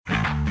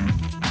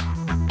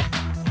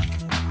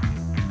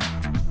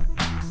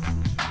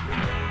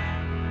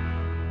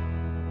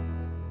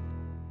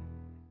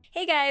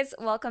Hey guys,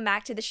 welcome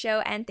back to the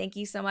show and thank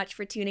you so much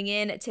for tuning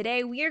in.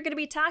 Today we are going to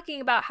be talking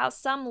about how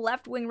some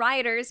left-wing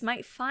rioters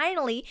might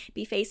finally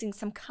be facing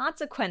some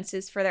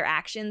consequences for their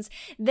actions,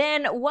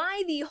 then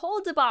why the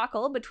whole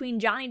debacle between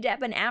Johnny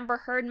Depp and Amber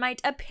Heard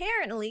might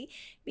apparently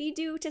be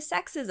due to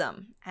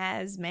sexism,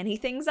 as many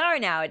things are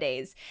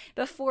nowadays.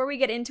 Before we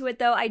get into it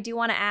though, I do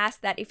want to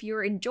ask that if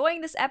you're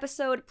enjoying this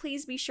episode,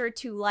 please be sure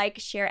to like,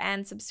 share,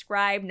 and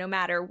subscribe no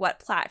matter what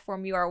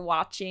platform you are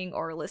watching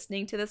or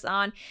listening to this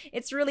on.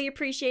 It's really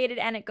appreciated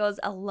and it goes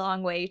a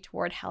long way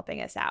toward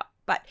helping us out.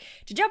 But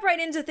to jump right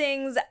into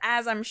things,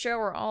 as I'm sure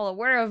we're all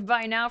aware of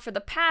by now, for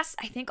the past,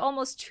 I think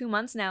almost 2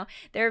 months now,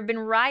 there have been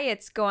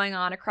riots going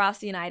on across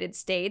the United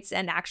States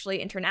and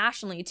actually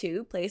internationally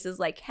too, places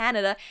like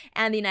Canada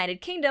and the United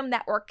Kingdom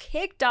that were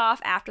kicked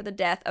off after the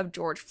death of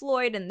George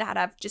Floyd and that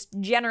have just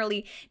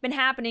generally been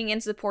happening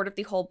in support of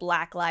the whole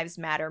Black Lives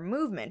Matter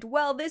movement.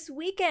 Well, this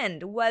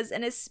weekend was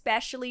an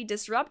especially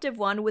disruptive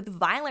one with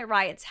violent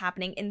riots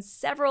happening in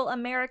several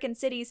American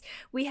cities.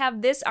 We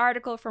have this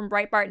article from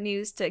Breitbart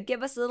News to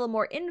give us a little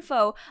more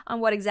info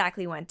on what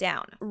exactly went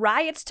down.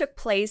 Riots took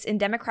place in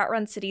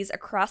Democrat-run cities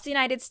across the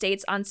United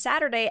States on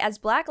Saturday as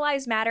Black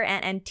Lives Matter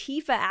and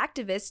Antifa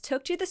activists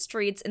took to the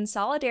streets in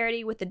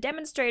solidarity with the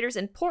demonstrators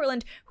in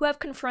Portland who have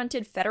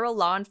confronted federal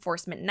law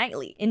enforcement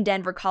nightly. In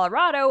Denver,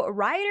 Colorado,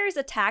 rioters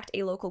attacked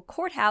a local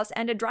courthouse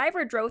and a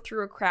driver drove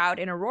through a crowd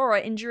in Aurora,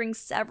 injuring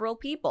several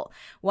people.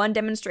 One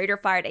demonstrator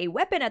fired a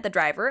weapon at the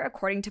driver,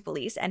 according to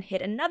police, and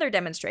hit another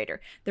demonstrator.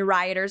 The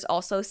rioters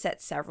also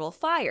set several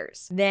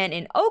fires. Then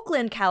in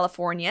Oakland, California,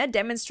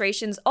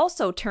 demonstrations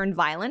also turned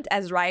violent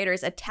as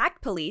rioters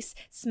attacked police,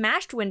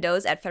 smashed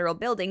windows at federal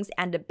buildings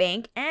and a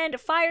bank, and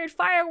fired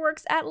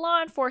fireworks at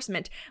law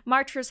enforcement.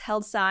 Marchers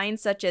held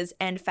signs such as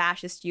 "End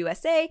Fascist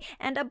USA"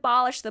 and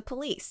 "Abolish the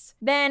Police."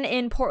 Then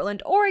in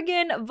Portland,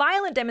 Oregon,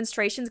 violent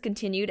demonstrations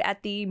continued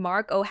at the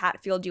Mark O.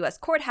 Hatfield U.S.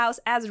 Courthouse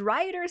as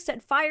rioters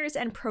set fires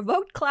and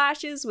provoked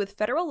clashes with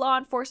federal law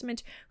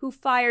enforcement who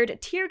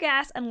fired tear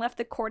gas and left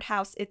the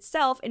courthouse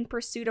itself in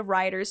pursuit of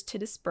rioters to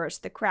disperse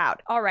the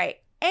crowd. All right.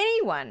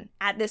 Anyone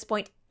at this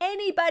point,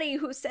 anybody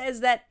who says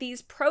that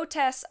these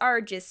protests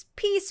are just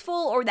peaceful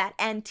or that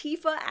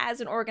Antifa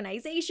as an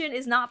organization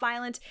is not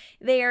violent,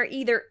 they are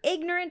either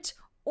ignorant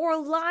or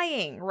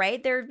lying,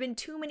 right? There have been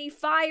too many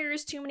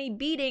fires, too many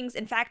beatings,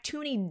 in fact, too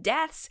many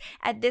deaths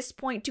at this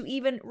point to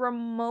even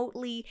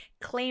remotely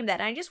claim that.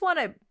 And I just want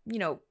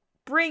to,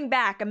 bring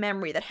back a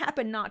memory that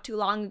happened not too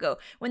long ago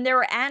when there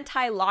were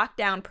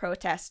anti-lockdown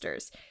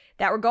protesters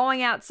that were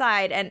going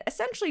outside and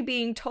essentially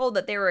being told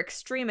that they were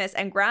extremists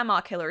and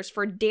grandma killers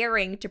for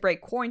daring to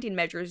break quarantine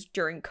measures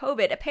during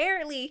COVID.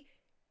 Apparently,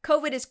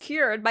 COVID is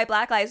cured by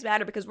Black Lives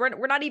Matter because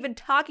we're not even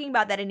talking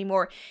about that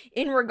anymore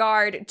in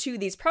regard to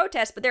these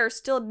protests, but there are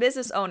still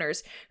business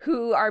owners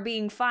who are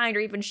being fined or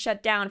even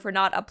shut down for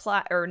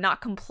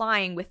not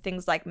complying with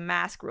things like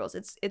mask rules.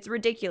 It's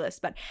ridiculous,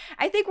 but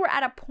I think we're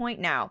at a point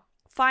now,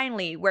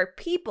 finally, where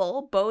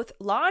people, both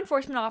law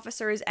enforcement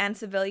officers and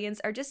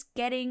civilians, are just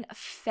getting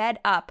fed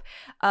up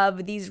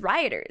of these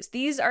rioters.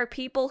 These are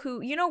people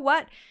who, you know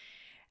what?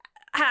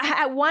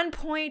 At one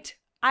point,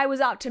 I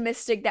was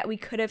optimistic that we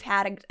could have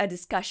had a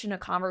discussion, a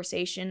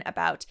conversation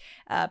about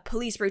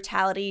police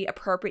brutality,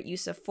 appropriate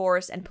use of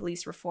force, and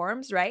police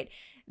reforms, right?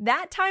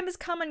 That time has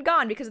come and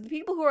gone because the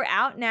people who are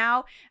out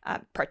now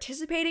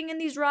participating in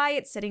these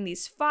riots, setting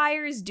these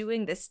fires,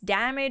 doing this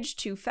damage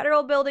to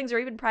federal buildings or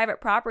even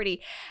private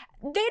property,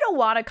 they don't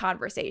want a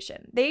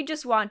conversation. They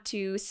just want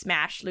to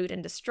smash, loot,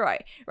 and destroy,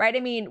 right? I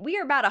mean, we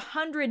are about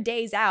 100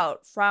 days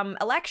out from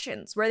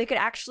elections where they could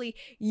actually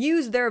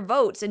use their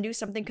votes and do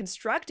something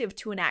constructive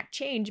to enact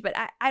change, but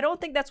I don't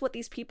think that's what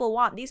these people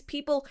want. These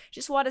people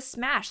just want to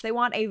smash. They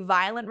want a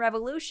violent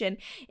revolution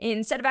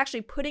instead of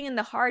actually putting in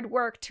the hard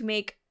work to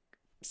make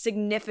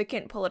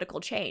significant political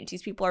change.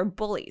 These people are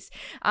bullies.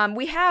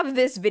 We have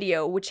this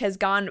video which has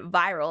gone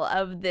viral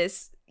of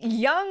this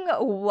young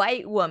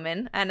white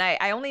woman, and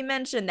I only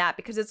mention that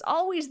because it's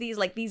always these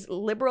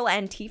liberal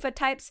Antifa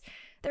types.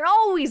 They're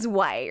always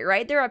white,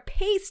 right? They're a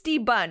pasty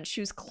bunch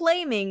who's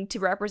claiming to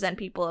represent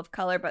people of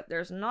color, but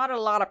there's not a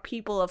lot of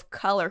people of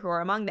color who are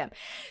among them.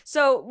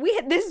 So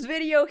this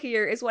video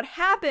here is what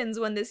happens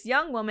when this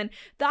young woman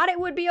thought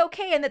it would be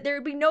okay and that there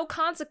would be no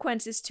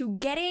consequences to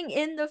getting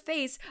in the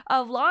face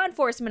of law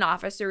enforcement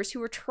officers who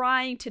were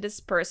trying to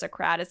disperse a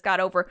crowd. It's got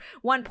over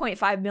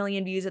 1.5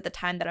 million views at the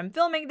time that I'm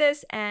filming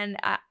this, and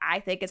I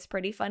think it's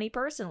pretty funny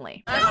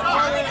personally. You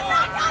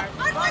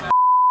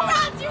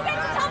get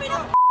to tell me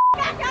to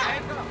back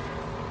up!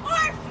 Or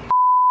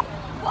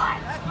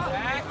what?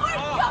 Or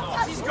don't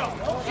touch me! She's gone!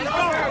 She's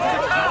gone!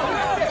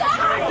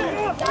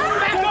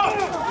 Back up!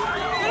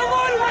 Get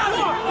away!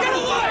 Get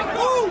away!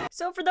 Move!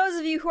 So for those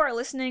of you who are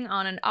listening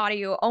on an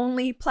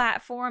audio-only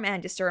platform,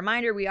 and just a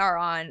reminder, we are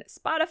on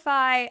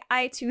Spotify,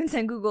 iTunes,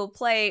 and Google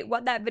Play,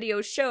 what that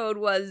video showed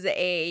was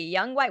a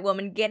young white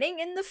woman getting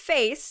in the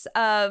face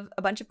of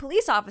a bunch of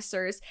police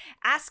officers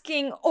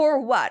asking, or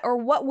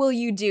what will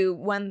you do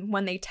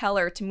when they tell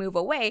her to move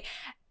away?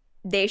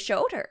 they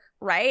showed her,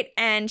 right?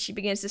 And she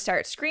begins to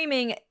start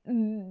screaming.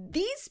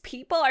 These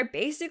people are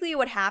basically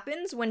what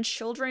happens when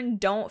children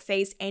don't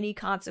face any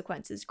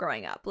consequences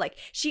growing up. Like,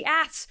 she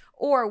asks,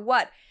 or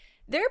what?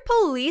 They're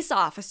police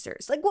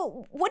officers. Like,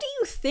 well, what do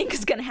you think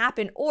is going to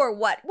happen, or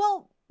what?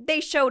 Well, they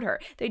showed her.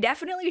 They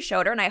definitely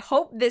showed her, and I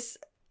hope this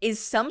is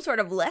some sort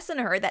of lesson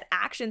to her that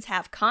actions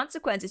have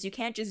consequences. You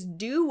can't just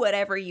do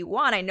whatever you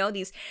want. I know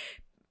these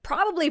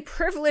probably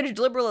privileged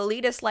liberal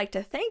elitists like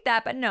to think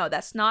that, but no,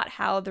 that's not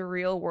how the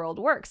real world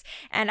works.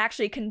 And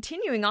actually,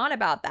 continuing on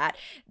about that,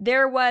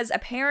 there was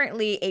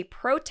apparently a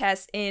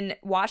protest in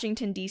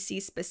Washington, D.C.,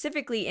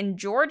 specifically in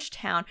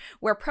Georgetown,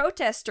 where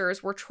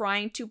protesters were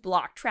trying to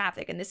block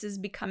traffic. And this is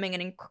becoming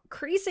an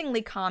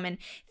increasingly common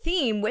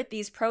theme with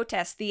these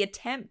protests, the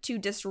attempt to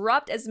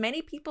disrupt as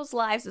many people's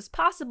lives as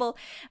possible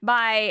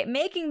by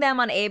making them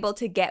unable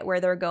to get where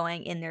they're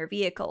going in their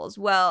vehicles.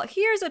 Well,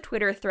 here's a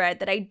Twitter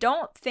thread that I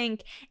don't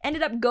think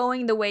ended up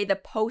going the way the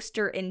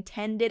poster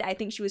intended. I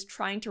think she was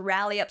trying to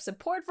rally up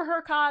support for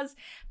her cause.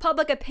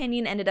 Public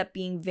opinion ended up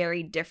being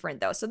very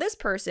different, though. So this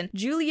person,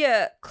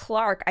 Julia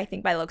Clark, I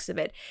think by the looks of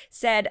it,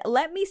 said,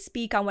 "Let me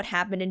speak on what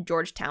happened in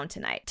Georgetown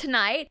tonight.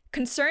 Tonight,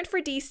 Concerned for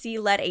DC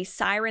led a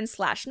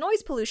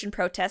siren/noise pollution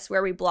protest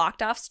where we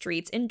blocked off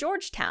streets in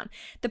Georgetown.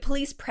 The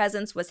police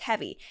presence was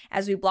heavy.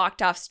 As we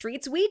blocked off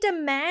streets, we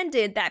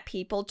demanded that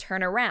people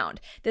turn around.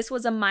 This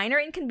was a minor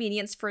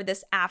inconvenience for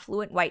this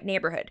affluent white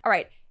neighborhood." All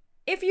right.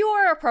 If you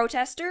are a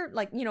protester,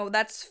 like,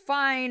 that's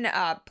fine.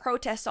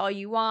 Protest all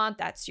you want.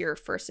 That's your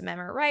First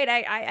Amendment right.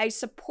 I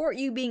support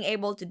you being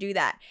able to do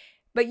that.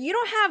 But you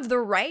don't have the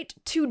right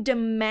to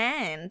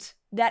demand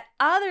that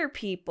other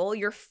people,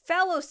 your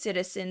fellow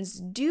citizens,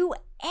 do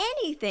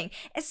anything,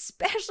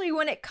 especially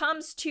when it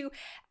comes to,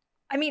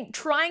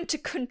 trying to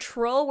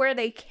control where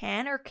they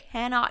can or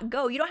cannot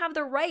go. You don't have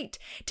the right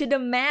to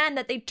demand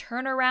that they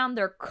turn around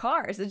their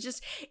cars.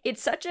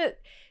 It's such a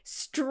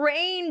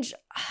strange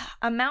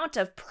amount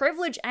of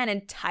privilege and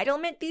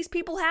entitlement these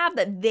people have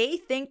that they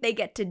think they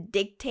get to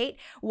dictate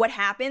what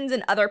happens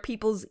in other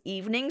people's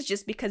evenings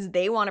just because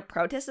they want to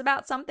protest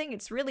about something.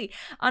 It's really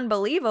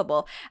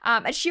unbelievable.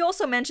 And she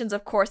also mentions,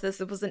 of course, this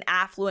was an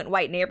affluent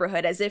white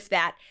neighborhood, as if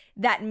that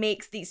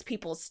makes these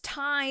people's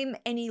time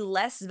any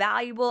less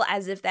valuable,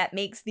 as if that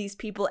makes these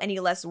people any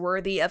less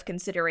worthy of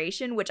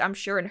consideration, which I'm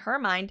sure in her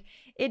mind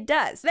it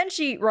does. Then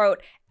she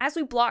wrote, "As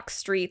we blocked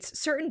streets,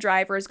 certain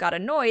drivers got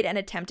annoyed and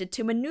attempted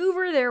to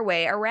maneuver their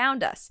way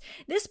around us.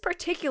 This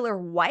particular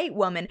white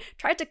woman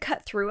tried to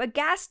cut through a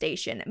gas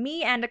station.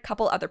 Me and a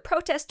couple other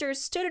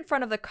protesters stood in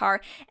front of the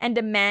car and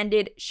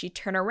demanded she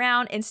turn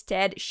around.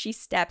 Instead, she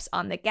steps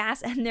on the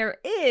gas." And there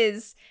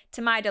is,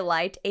 to my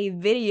delight, a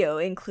video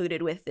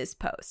included with this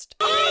post.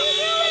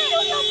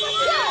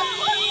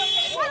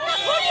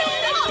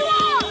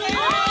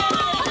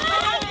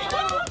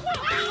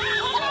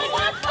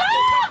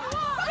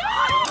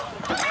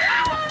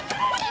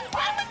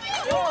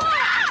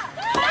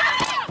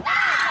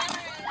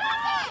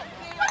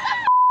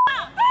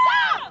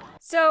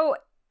 So,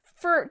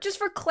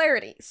 for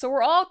clarity, so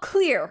we're all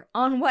clear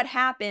on what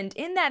happened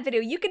in that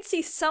video, you could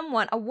see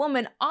a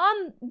woman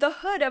on the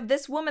hood of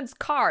this woman's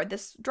car,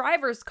 this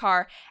driver's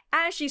car,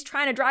 as she's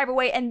trying to drive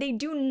away, and they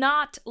do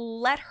not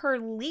let her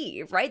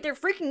leave, right? They're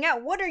freaking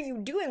out. What are you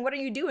doing? What are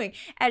you doing?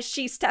 As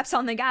she steps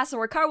on the gas of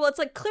her car. Well, it's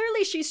like,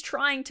 clearly she's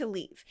trying to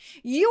leave.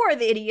 You are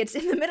the idiots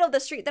in the middle of the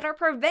street that are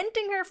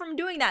preventing her from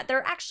doing that.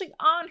 They're actually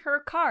on her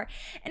car.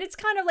 And it's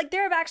kind of like,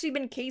 there have actually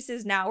been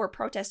cases now where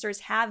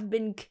protesters have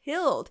been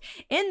killed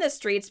in the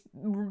streets,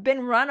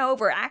 been run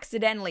over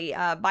accidentally,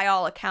 by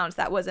all accounts.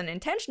 That wasn't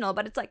intentional,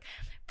 but it's like,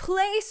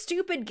 play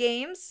stupid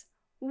games,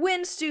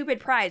 win stupid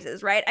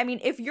prizes, right?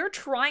 If you're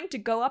trying to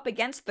go up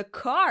against the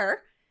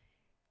car,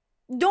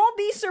 don't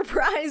be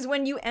surprised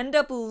when you end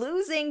up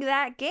losing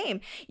that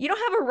game. You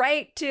don't have a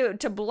right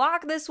to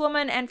block this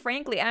woman, and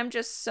frankly, I'm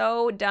just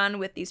so done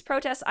with these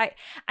protests.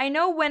 I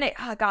know when I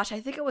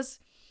think it was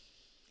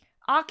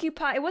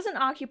it wasn't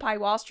Occupy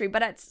Wall Street,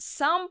 but at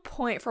some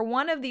point for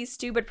one of these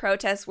stupid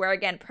protests where,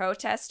 again,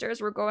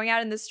 protesters were going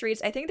out in the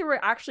streets, I think there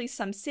were actually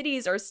some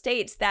cities or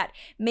states that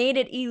made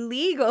it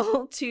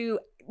illegal to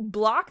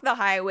block the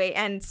highway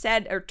and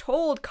said or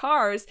told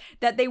cars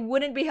that they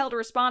wouldn't be held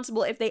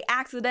responsible if they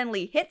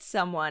accidentally hit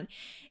someone.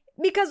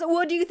 Because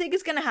what do you think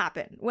is going to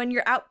happen when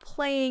you're out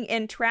playing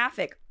in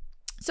traffic?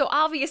 So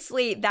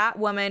obviously that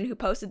woman who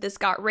posted this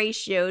got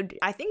ratioed.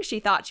 I think she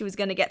thought she was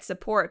going to get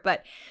support,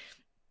 but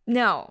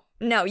no,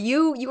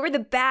 you're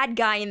the bad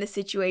guy in the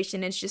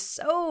situation. It's just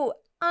so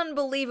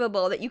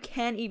unbelievable that you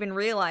can't even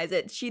realize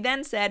it. She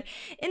then said,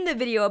 in the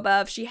video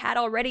above, she had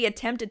already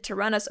attempted to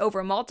run us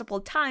over multiple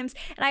times,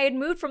 and I had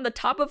moved from the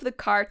top of the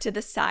car to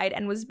the side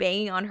and was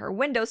banging on her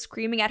window,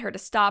 screaming at her to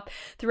stop.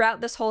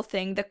 Throughout this whole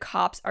thing, the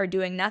cops are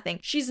doing nothing.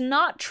 She's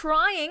not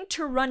trying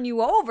to run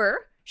you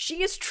over.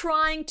 She is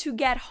trying to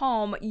get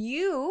home.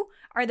 You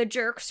are the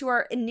jerks who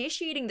are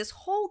initiating this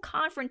whole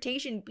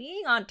confrontation,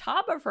 being on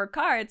top of her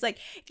car. It's like,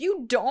 if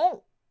you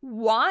don't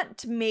want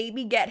to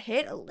maybe get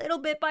hit a little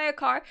bit by a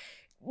car,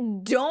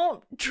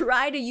 don't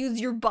try to use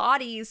your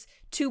bodies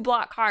to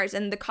block cars.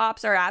 And the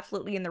cops are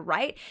absolutely in the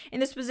right in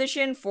this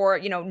position for,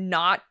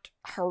 not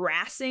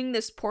harassing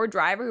this poor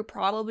driver who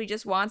probably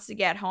just wants to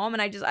get home.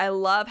 And I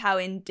love how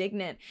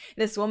indignant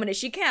this woman is.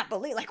 She can't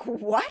believe, like,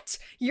 what?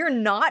 You're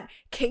not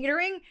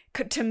catering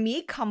to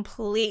me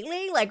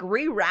completely? Like,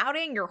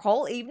 rerouting your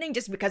whole evening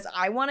just because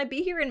I want to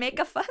be here and make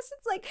a fuss?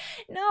 It's like,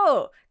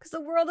 no, because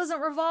the world doesn't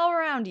revolve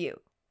around you.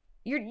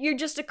 You're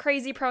just a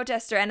crazy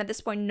protester, and at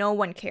this point, no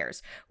one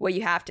cares what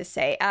you have to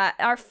say.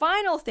 Our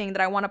final thing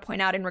that I want to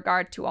point out in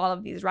regard to all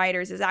of these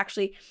rioters is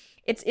actually,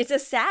 it's a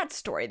sad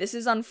story. This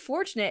is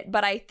unfortunate,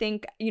 but I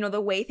think,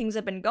 the way things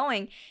have been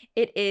going,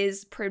 it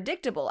is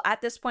predictable.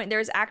 At this point,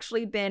 there's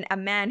actually been a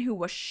man who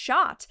was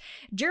shot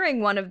during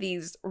one of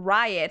these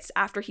riots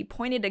after he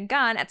pointed a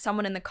gun at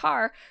someone in the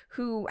car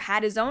who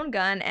had his own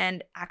gun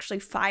and actually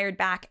fired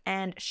back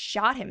and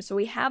shot him. So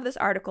we have this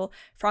article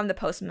from the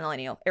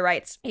Post-Millennial. It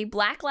writes, a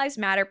Black Lives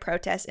Matter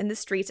protest in the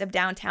streets of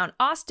downtown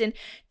Austin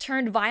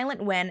turned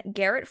violent when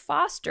Garrett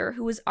Foster,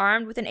 who was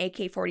armed with an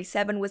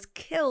AK-47, was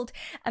killed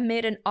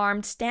amid an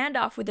armed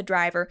standoff with the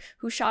driver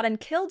who shot and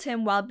killed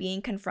him while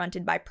being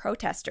confronted by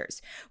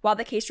protesters. While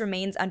the case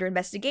remains under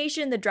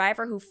investigation, the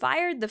driver who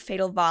fired the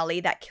fatal volley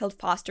that killed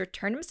Foster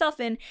turned himself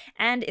in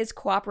and is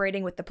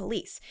cooperating with the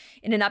police.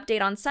 In an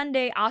update on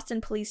Sunday,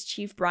 Austin Police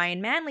Chief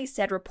Brian Manley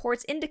said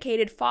reports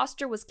indicated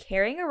Foster was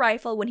carrying a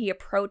rifle when he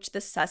approached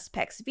the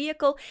suspect's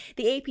vehicle.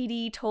 The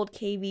APD told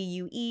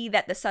KVUE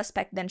that the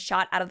suspect then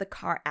shot out of the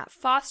car at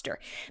Foster.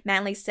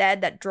 Manley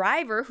said that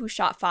driver who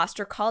shot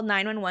Foster called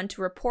 911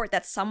 to report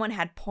that someone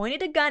had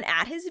pointed a gun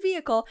at his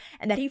vehicle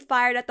and that he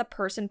fired at the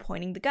person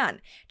pointing the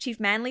gun. Chief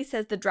Manley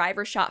says the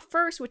driver shot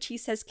first, which he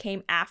says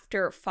came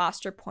after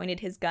Foster pointed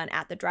his gun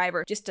at the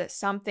driver. Just to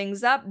sum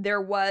things up,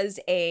 there was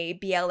a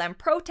BLM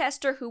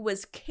protester who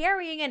was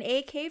carrying an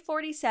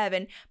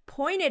AK-47,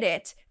 pointed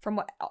it,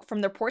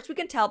 from the reports we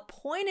can tell,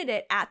 pointed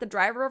it at the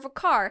driver of a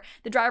car.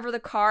 The driver of the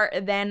car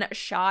then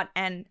shot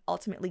and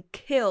ultimately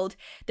killed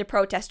the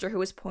protester who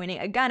was pointing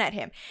a gun at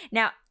him.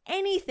 Now,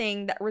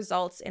 anything that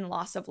results in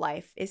loss of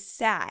life is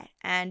sad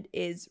and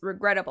is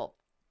regrettable.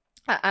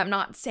 I'm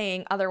not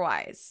saying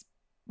otherwise.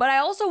 But I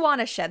also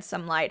want to shed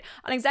some light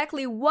on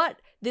exactly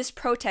what this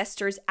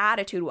protester's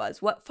attitude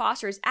was, what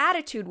Foster's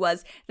attitude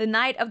was the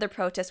night of the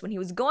protest when he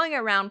was going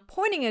around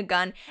pointing a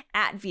gun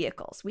at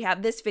vehicles. We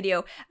have this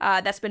video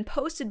that's been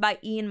posted by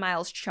Ian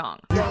Miles Chong.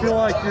 You feel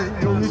like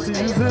you'll need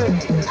to use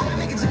it?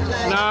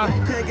 Nah,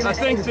 I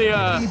think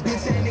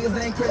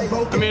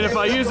if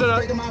I use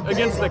it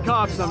against the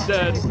cops, I'm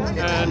dead.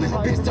 And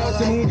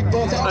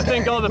I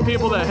think all the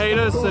people that hate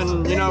us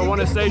and,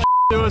 want to say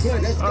to us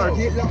are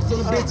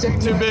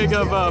too big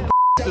of a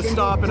to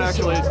stop and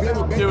actually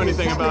do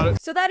anything about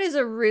it. So that is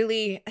a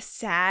really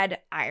sad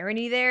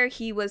irony there.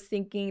 He was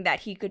thinking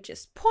that he could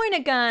just point a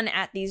gun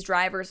at these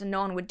drivers and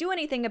no one would do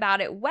anything about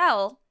it.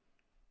 Well,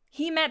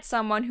 he met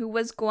someone who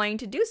was going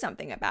to do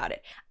something about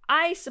it.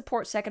 I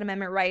support Second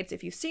Amendment rights.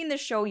 If you've seen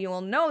this show, you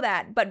will know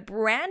that. But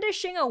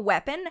brandishing a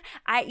weapon,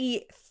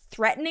 i.e.,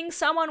 threatening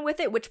someone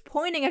with it, which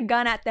pointing a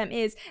gun at them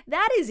is,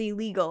 that is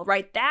illegal,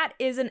 right? That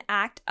is an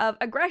act of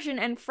aggression.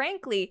 And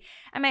frankly,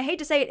 I hate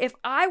to say it, if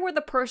I were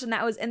the person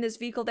that was in this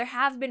vehicle, there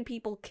have been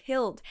people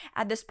killed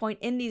at this point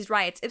in these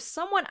riots. If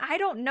someone I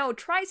don't know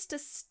tries to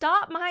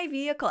stop my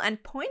vehicle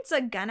and points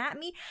a gun at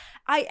me,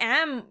 I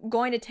am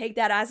going to take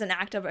that as an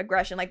act of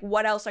aggression. Like,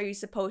 what else are you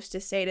supposed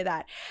to say to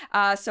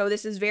that? So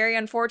this is very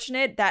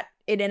unfortunate that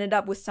it ended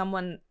up with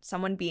someone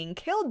being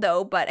killed,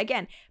 though. But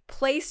again,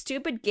 play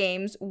stupid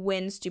games,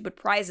 win stupid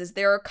prizes.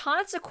 There are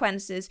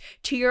consequences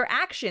to your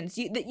actions.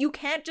 You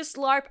can't just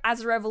LARP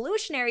as a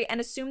revolutionary and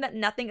assume that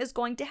nothing is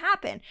going to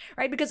happen,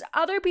 right? Because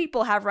other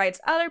people have rights,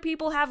 other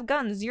people have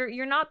guns.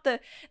 You're not the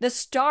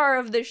star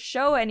of the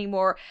show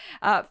anymore.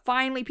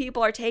 Finally,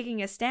 people are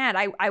taking a stand.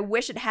 I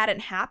wish it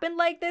hadn't happened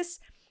like this.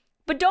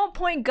 But don't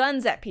point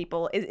guns at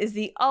people is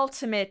the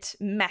ultimate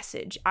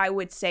message, I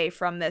would say,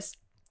 from this.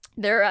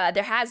 There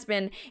has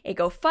been a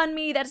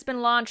GoFundMe that's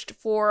been launched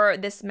for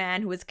this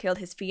man who has killed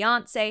his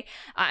fiance.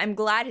 I'm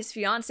glad his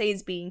fiance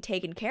is being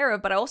taken care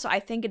of, but also I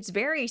think it's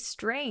very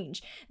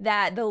strange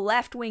that the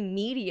left-wing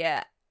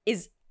media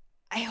is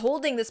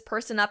holding this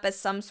person up as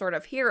some sort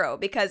of hero.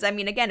 Because,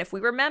 again, if we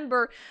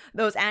remember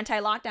those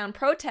anti-lockdown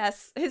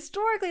protests,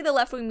 historically the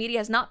left-wing media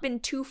has not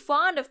been too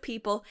fond of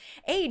people,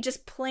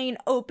 just plain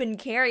open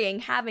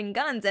carrying, having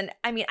guns. And,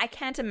 I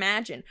can't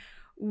imagine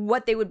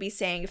what they would be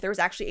saying if there was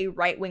actually a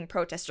right-wing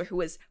protester who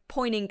was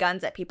pointing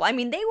guns at people.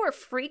 They were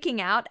freaking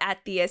out at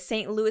the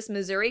St. Louis,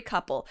 Missouri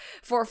couple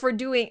for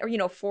doing,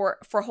 or,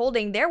 for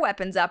holding their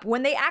weapons up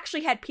when they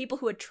actually had people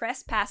who had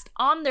trespassed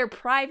on their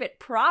private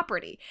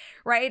property,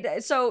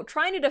 right? So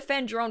trying to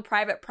defend your own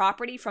private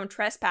property from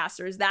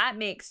trespassers, that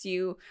makes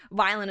you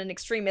violent and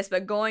extremist,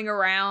 but going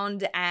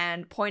around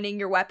and pointing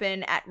your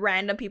weapon at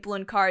random people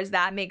in cars,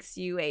 that makes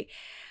you a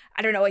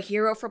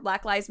hero for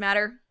Black Lives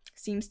Matter.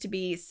 Seems to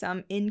be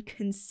some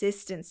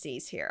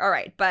inconsistencies here. All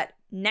right, but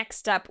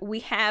Next up, we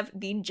have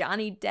the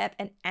Johnny Depp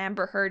and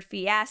Amber Heard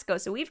fiasco.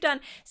 So we've done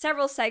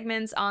several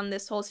segments on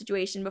this whole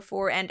situation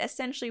before, and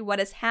essentially what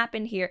has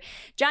happened here,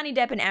 Johnny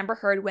Depp and Amber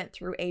Heard went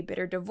through a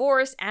bitter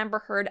divorce. Amber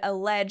Heard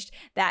alleged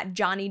that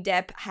Johnny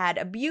Depp had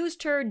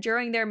abused her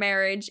during their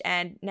marriage,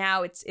 and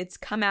now it's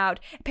come out.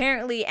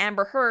 Apparently,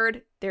 Amber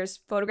Heard,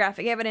 there's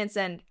photographic evidence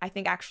and I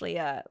think actually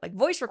like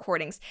voice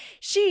recordings.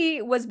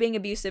 She was being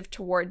abusive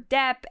toward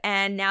Depp,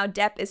 and now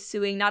Depp is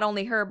suing not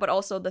only her but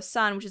also The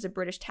Sun, which is a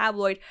British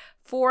tabloid,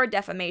 for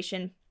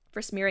defamation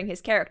for smearing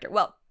his character.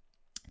 Well,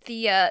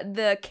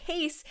 the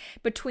case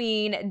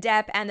between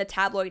Depp and the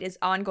tabloid is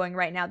ongoing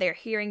right now. They're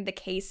hearing the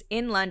case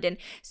in London.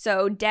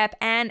 So Depp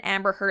and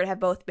Amber Heard have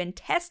both been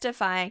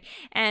testifying,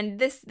 and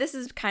this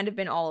has kind of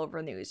been all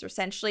over news.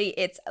 Essentially,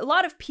 it's a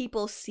lot of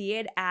people see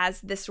it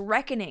as this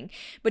reckoning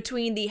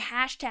between the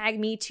hashtag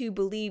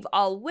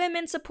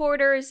 #MeTooBelieveAllWomen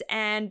supporters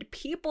and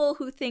people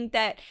who think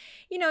that,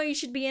 you know, you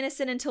should be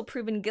innocent until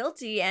proven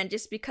guilty, and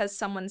just because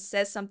someone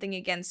says something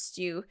against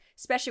you,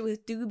 especially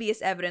with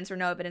dubious evidence or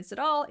no evidence at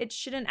all, it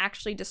shouldn't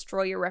actually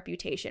destroy your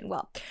reputation.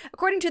 Well,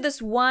 according to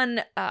this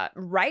one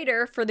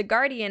writer for The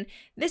Guardian,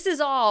 this is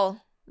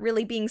all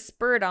really being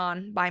spurred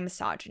on by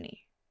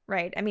misogyny,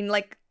 right? I mean,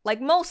 like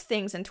most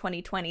things in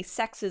 2020,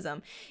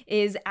 sexism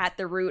is at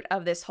the root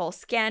of this whole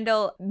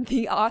scandal.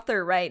 The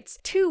author writes,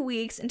 2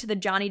 weeks into the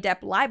Johnny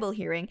Depp libel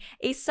hearing,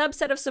 a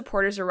subset of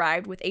supporters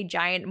arrived with a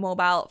giant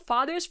mobile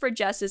Fathers for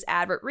Justice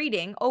advert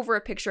reading over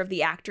a picture of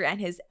the actor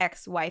and his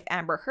ex-wife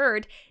Amber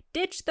Heard,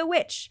 "Ditch the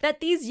Witch,"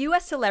 that these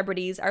US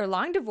celebrities are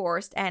long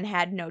divorced and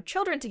had no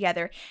children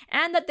together,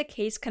 and that the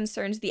case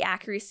concerns the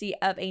accuracy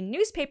of a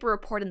newspaper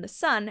report in The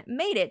Sun,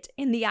 made it,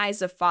 in the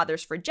eyes of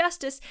Fathers for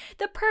Justice,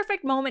 the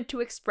perfect moment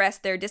to express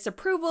their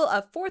disapproval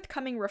of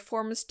forthcoming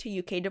reforms to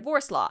UK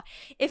divorce law.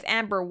 If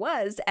Amber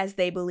was, as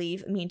they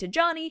believe, mean to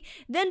Johnny,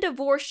 then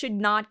divorce should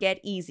not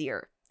get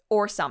easier.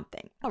 Or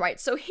something. All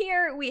right, so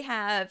here we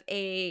have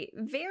a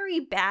very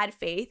bad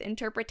faith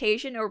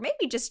interpretation, or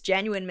maybe just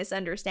genuine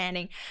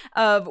misunderstanding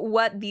of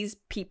what these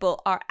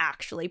people are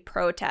actually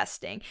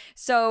protesting.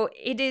 So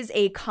it is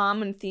a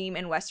common theme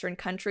in Western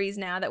countries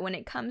now that when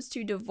it comes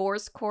to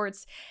divorce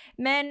courts,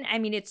 men, I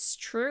mean, it's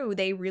true,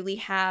 they really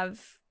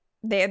have...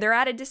 They're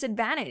at a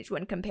disadvantage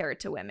when compared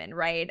to women,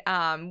 right?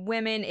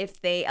 Women,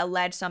 if they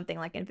allege something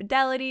like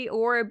infidelity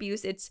or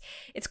abuse, it's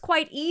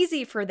quite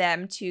easy for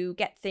them to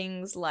get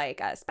things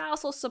like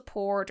spousal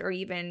support or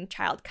even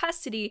child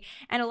custody.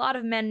 And a lot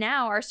of men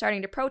now are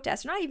starting to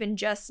protest, not even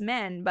just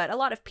men, but a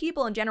lot of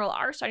people in general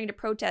are starting to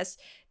protest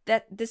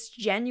that this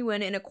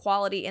genuine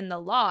inequality in the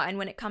law. And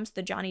when it comes to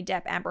the Johnny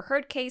Depp Amber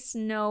Heard case,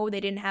 no, they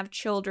didn't have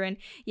children.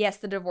 Yes,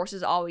 the divorce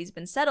has always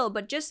been settled,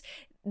 but just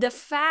the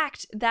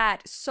fact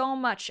that so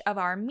much of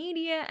our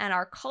media and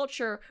our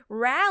culture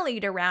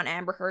rallied around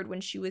Amber Heard when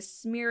she was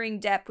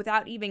smearing Depp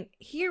without even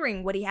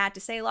hearing what he had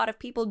to say, a lot of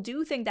people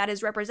do think that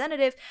is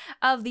representative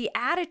of the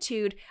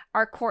attitude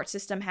our court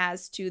system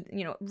has to,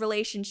 you know,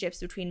 relationships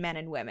between men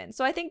and women.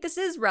 So I think this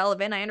is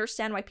relevant. I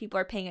understand why people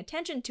are paying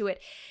attention to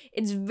it.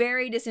 It's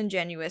very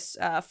disingenuous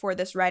for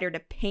this writer to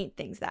paint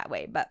things that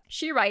way. But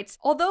she writes,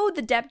 although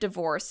the Depp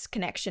divorce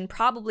connection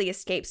probably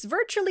escapes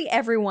virtually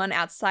everyone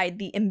outside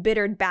the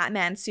embittered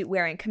Batman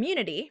suit-wearing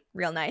community,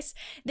 real nice,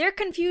 their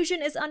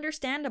confusion is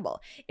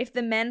understandable. If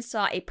the men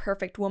saw a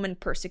perfect woman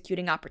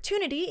persecuting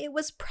opportunity, it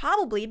was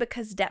probably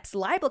because Depp's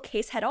libel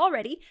case had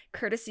already,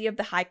 courtesy of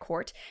the High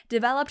Court,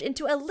 developed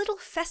into a little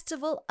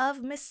festival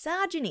of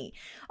misogyny.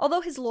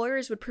 Although his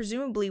lawyers would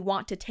presumably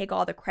want to take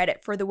all the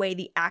credit for the way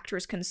the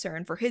actor's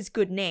concern for his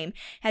good name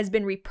has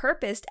been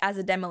repurposed as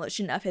a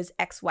demolition of his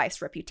ex-wife's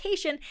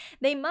reputation,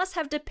 they must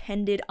have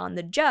depended on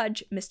the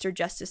judge, Mr.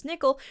 Justice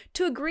Nicol,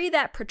 to agree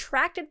that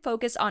protracted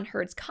focus on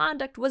Heard's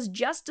conduct was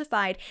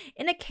justified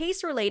in a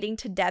case relating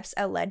to Depp's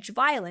alleged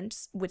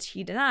violence, which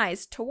he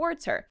denies,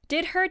 towards her.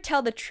 Did Heard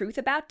tell the truth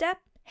about Depp?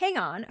 Hang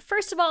on.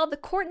 First of all, the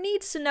court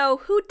needs to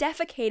know who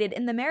defecated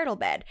in the marital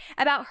bed,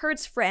 about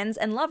Heard's friends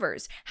and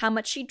lovers, how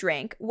much she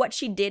drank, what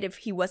she did if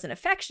he wasn't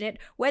affectionate,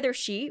 whether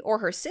she or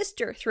her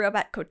sister threw up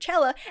at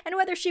Coachella, and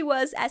whether she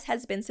was, as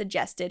has been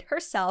suggested,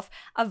 herself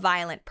a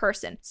violent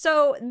person.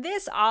 So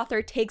this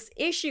author takes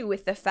issue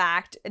with the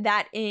fact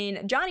that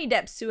in Johnny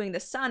Depp suing The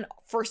Sun,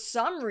 for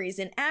some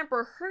reason,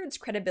 Amber Heard's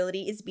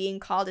credibility is being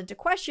called into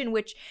question,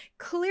 which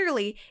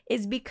clearly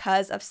is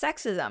because of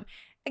sexism.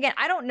 Again,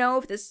 I don't know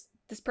if this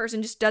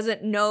person just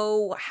doesn't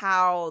know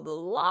how the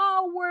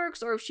law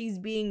works or if she's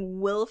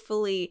being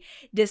willfully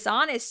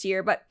dishonest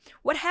here. But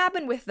what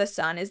happened with The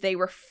Sun is they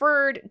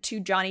referred to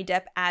Johnny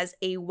Depp as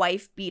a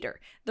wife beater.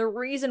 The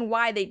reason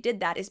why they did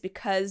that is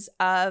because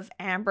of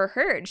Amber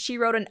Heard. She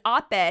wrote an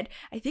op-ed,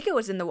 I think it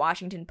was in the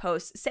Washington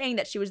Post, saying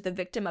that she was the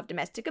victim of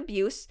domestic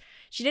abuse.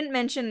 She didn't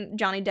mention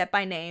Johnny Depp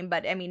by name,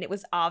 but I mean, it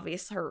was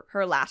obvious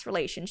her last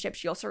relationship.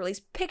 She also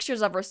released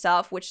pictures of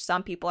herself, which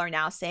some people are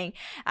now saying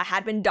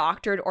had been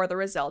doctored or the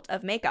result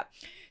of makeup.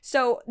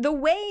 So the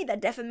way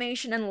that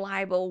defamation and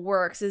libel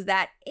works is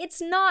that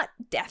it's not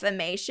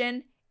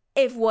defamation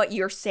if what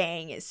you're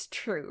saying is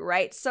true,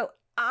 right? So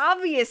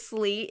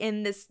obviously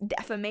in this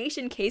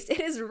defamation case, it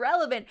is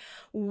relevant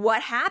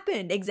what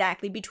happened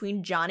exactly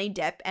between Johnny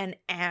Depp and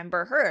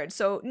Amber Heard.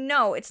 So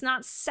no, it's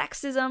not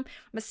sexism,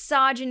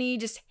 misogyny,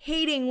 just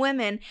hating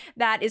women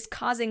that is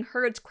causing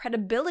Heard's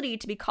credibility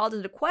to be called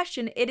into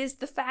question. It is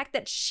the fact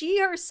that she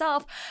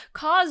herself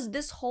caused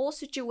this whole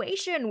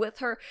situation with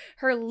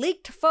her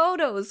leaked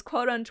photos,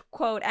 quote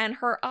unquote, and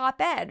her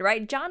op-ed,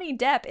 right? Johnny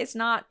Depp is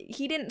not,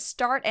 he didn't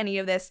start any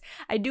of this.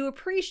 I do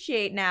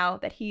appreciate now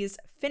that he's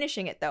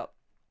finishing it though.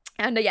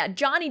 And yeah,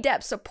 Johnny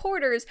Depp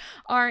supporters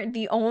aren't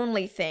the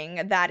only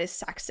thing that is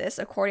sexist,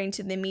 according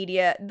to the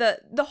media.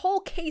 The whole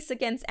case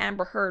against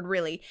Amber Heard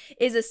really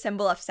is a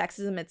symbol of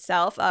sexism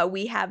itself.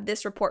 We have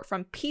this report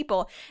from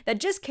People that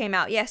just came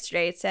out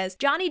yesterday. It says,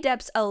 Johnny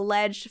Depp's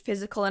alleged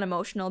physical and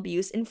emotional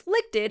abuse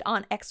inflicted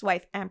on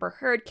ex-wife Amber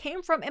Heard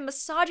came from a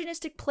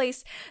misogynistic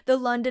place the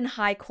London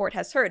High Court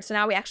has heard. So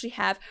now we actually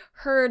have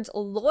Heard's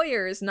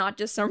lawyers, not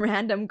just some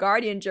random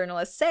Guardian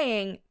journalist,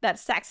 saying that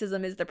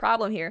sexism is the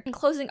problem here. In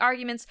closing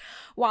arguments,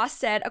 Was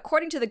said,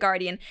 according to The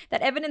Guardian,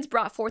 that evidence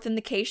brought forth in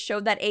the case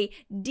showed that a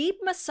deep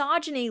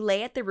misogyny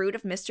lay at the root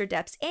of Mr.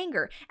 Depp's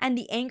anger, and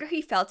the anger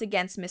he felt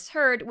against Miss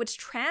Heard, which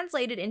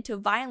translated into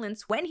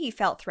violence when he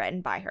felt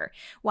threatened by her.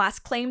 Was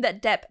claimed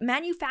that Depp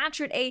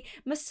manufactured a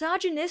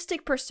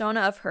misogynistic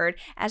persona of Heard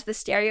as the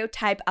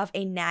stereotype of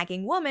a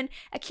nagging woman,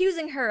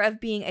 accusing her of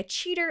being a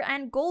cheater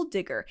and gold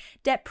digger.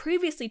 Depp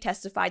previously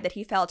testified that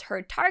he felt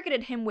Heard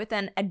targeted him with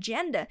an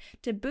agenda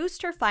to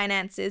boost her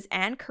finances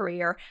and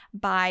career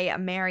by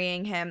marrying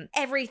him.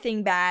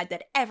 Everything bad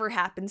that ever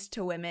happens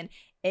to women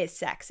is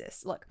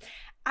sexist. Look,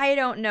 I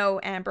don't know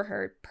Amber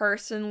Heard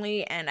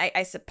personally, and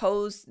I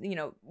suppose,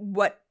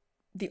 what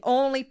the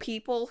only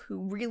people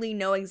who really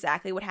know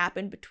exactly what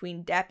happened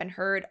between Depp and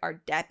Heard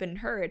are Depp and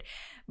Heard.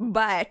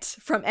 But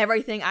from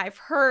everything I've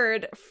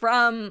heard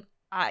from,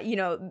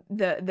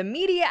 the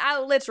media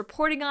outlets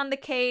reporting on the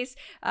case,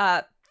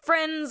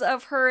 friends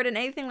of Heard and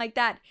anything like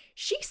that,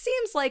 she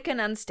seems like an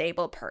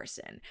unstable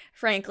person,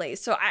 frankly.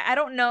 So I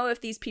don't know if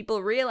these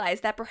people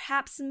realize that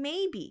perhaps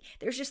maybe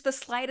there's just the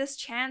slightest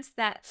chance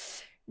that,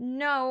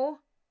 no,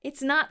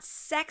 it's not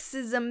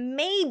sexism.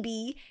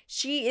 Maybe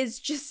she is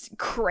just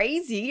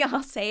crazy,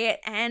 I'll say it,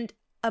 and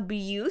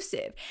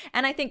abusive.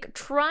 And I think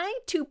trying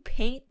to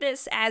paint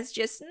this as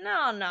just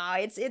no,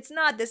 it's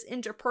not this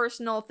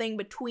interpersonal thing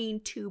between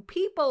two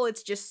people,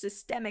 it's just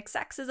systemic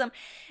sexism,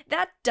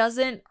 that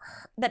doesn't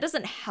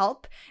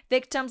help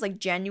victims, like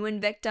genuine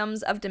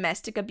victims of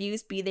domestic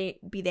abuse, be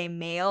they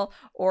male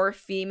or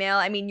female.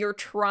 I mean, you're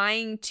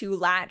trying to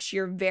latch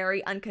your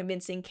very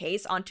unconvincing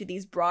case onto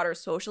these broader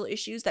social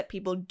issues that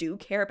people do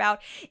care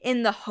about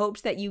in the hopes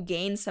that you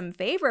gain some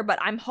favor, but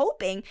I'm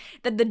hoping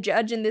that the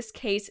judge in this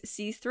case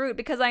sees through it,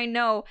 because I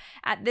know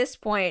at this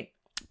point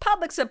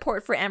public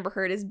support for Amber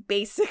Heard is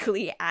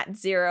basically at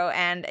zero,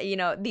 and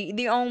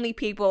the only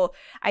people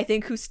I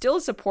think who still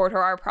support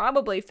her are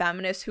probably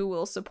feminists who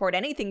will support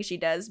anything she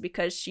does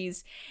because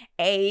she's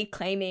A,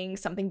 claiming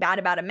something bad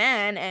about a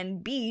man,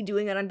 and B,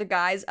 doing it under the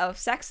guise of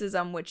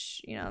sexism,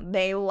 which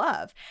they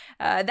love.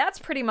 That's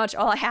pretty much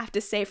all I have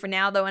to say for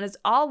now though, and as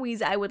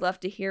always I would love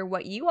to hear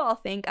what you all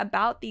think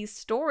about these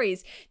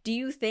stories. Do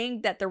you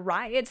think that the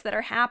riots that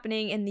are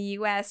happening in the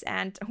US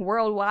and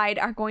worldwide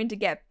are going to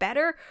get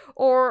better,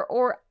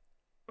 or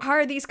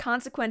are these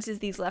consequences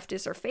these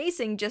leftists are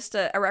facing just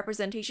a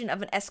representation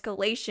of an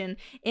escalation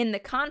in the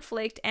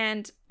conflict?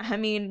 And I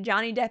mean,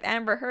 Johnny Depp,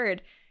 Amber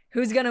Heard,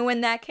 who's gonna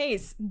win that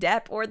case?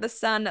 Depp or the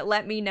Sun?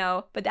 Let me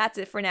know. But that's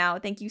it for now.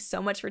 Thank you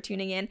so much for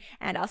tuning in,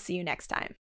 and I'll see you next time.